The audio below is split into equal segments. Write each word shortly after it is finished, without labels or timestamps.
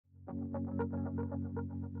Hello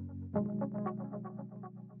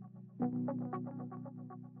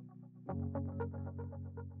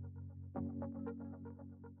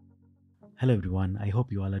everyone, I hope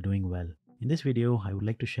you all are doing well. In this video, I would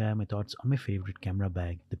like to share my thoughts on my favorite camera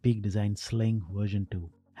bag, the Peak Design Sling version 2.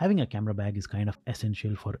 Having a camera bag is kind of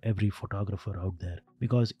essential for every photographer out there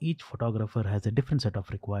because each photographer has a different set of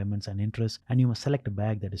requirements and interests, and you must select a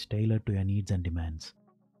bag that is tailored to your needs and demands.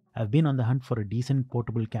 I've been on the hunt for a decent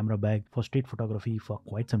portable camera bag for street photography for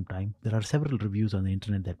quite some time. There are several reviews on the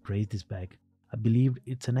internet that praise this bag. I believe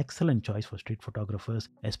it's an excellent choice for street photographers,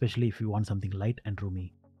 especially if you want something light and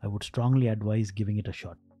roomy. I would strongly advise giving it a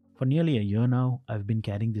shot. For nearly a year now, I've been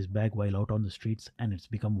carrying this bag while out on the streets and it's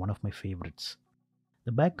become one of my favorites.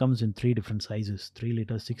 The bag comes in three different sizes: 3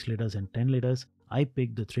 liters, 6 liters, and 10 liters. I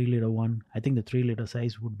picked the 3-liter one. I think the 3-liter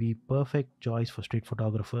size would be perfect choice for street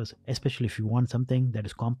photographers, especially if you want something that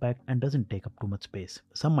is compact and doesn't take up too much space.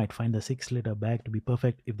 Some might find the 6-liter bag to be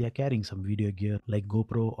perfect if they are carrying some video gear like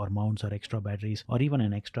GoPro or mounts or extra batteries or even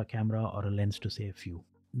an extra camera or a lens to save fuel.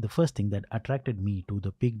 The first thing that attracted me to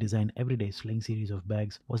the Peak Design Everyday Sling series of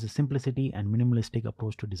bags was the simplicity and minimalistic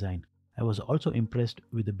approach to design. I was also impressed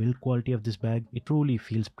with the build quality of this bag. It truly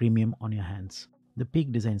feels premium on your hands. The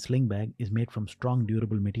Peak Design Sling Bag is made from strong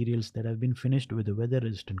durable materials that have been finished with a weather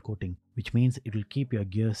resistant coating, which means it will keep your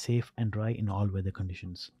gear safe and dry in all weather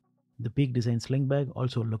conditions. The Peak Design Sling Bag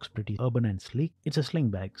also looks pretty urban and sleek. It's a sling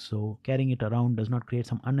bag, so carrying it around does not create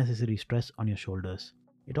some unnecessary stress on your shoulders.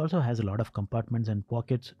 It also has a lot of compartments and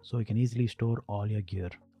pockets, so you can easily store all your gear.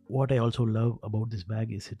 What I also love about this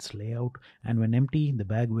bag is its layout, and when empty, the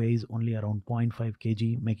bag weighs only around 0.5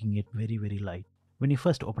 kg, making it very light. When you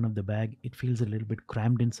first open up the bag, it feels a little bit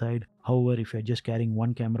crammed inside. However, if you're just carrying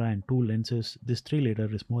one camera and two lenses, this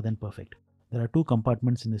 3-liter is more than perfect. There are two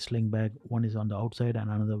compartments in the sling bag, one is on the outside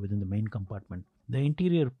and another within the main compartment. The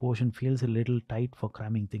interior portion feels a little tight for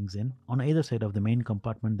cramming things in. On either side of the main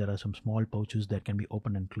compartment there are some small pouches that can be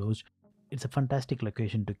opened and closed. It's a fantastic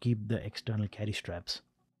location to keep the external carry straps.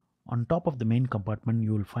 On top of the main compartment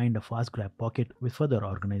you will find a fast grab pocket with further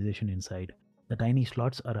organization inside. The tiny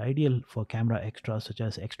slots are ideal for camera extras such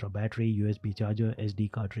as extra battery, USB charger,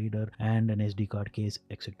 SD card reader and an SD card case,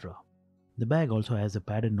 etc. The bag also has a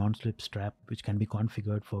padded non-slip strap which can be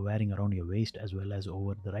configured for wearing around your waist as well as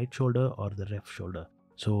over the right shoulder or the left shoulder.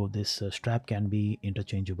 So this strap can be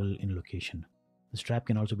interchangeable in location. The strap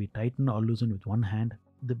can also be tightened or loosened with one hand.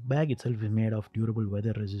 The bag itself is made of durable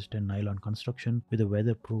weather-resistant nylon construction with a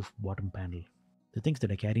weatherproof bottom panel. The things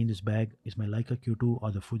that I carry in this bag is my Leica Q2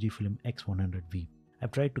 or the Fujifilm X100V.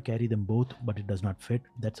 I've tried to carry them both but it does not fit.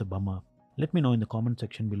 That's a bummer. Let me know in the comment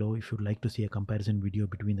section below if you'd like to see a comparison video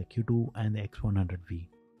between the Q2 and the X100V.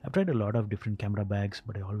 I've tried a lot of different camera bags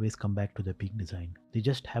but I always come back to the Peak Design. They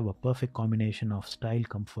just have a perfect combination of style,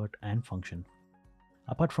 comfort and function.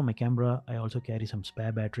 Apart from my camera, I also carry some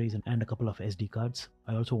spare batteries and a couple of SD cards.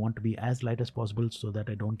 I also want to be as light as possible so that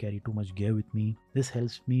I don't carry too much gear with me. This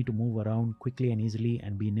helps me to move around quickly and easily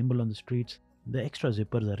and be nimble on the streets. The extra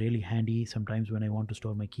zippers are really handy sometimes when I want to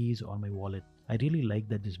store my keys or my wallet. I really like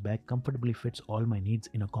that this bag comfortably fits all my needs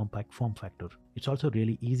in a compact form factor. It's also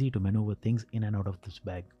really easy to maneuver things in and out of this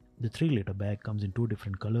bag. The 3-liter bag comes in two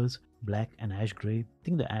different colors, black and ash grey. I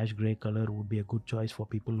think the ash grey color would be a good choice for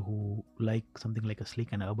people who like something like a sleek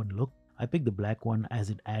and urban look. I picked the black one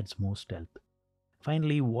as it adds more stealth.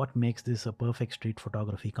 Finally, what makes this a perfect street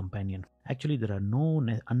photography companion? Actually, there are no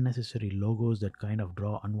unnecessary logos that kind of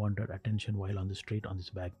draw unwanted attention while on the street on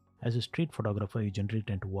this bag. As a street photographer, you generally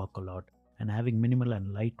tend to walk a lot, and having minimal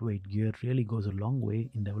and lightweight gear really goes a long way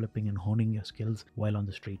in developing and honing your skills while on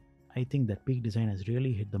the street. I think that Peak Design has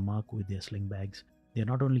really hit the mark with their sling bags. They are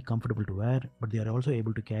not only comfortable to wear, but they are also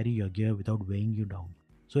able to carry your gear without weighing you down.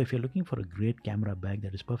 So if you're looking for a great camera bag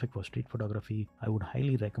that is perfect for street photography, I would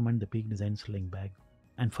highly recommend the Peak Design Sling Bag.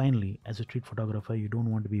 And finally, as a street photographer, you don't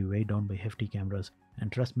want to be weighed down by hefty cameras. And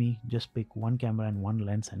trust me, just pick one camera and one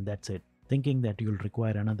lens and that's it. Thinking that you'll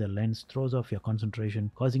require another lens throws off your concentration,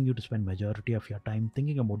 causing you to spend majority of your time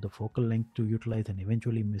thinking about the focal length to utilize and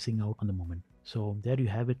eventually missing out on the moment. So there you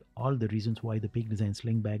have it, all the reasons why the Peak Design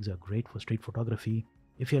Sling Bags are great for street photography.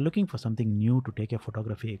 If you're looking for something new to take your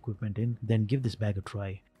photography equipment in, then give this bag a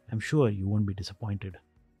try. I'm sure you won't be disappointed.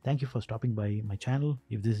 Thank you for stopping by my channel.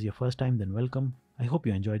 If this is your first time, then welcome. I hope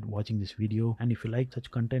you enjoyed watching this video, and if you like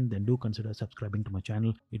such content, then do consider subscribing to my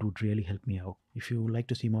channel. It would really help me out. If you would like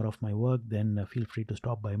to see more of my work, then feel free to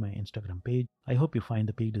stop by my Instagram page. I hope you find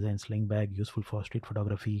the Peak Design Sling Bag useful for street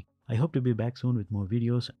photography. I hope to be back soon with more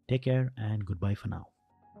videos. Take care and goodbye for now.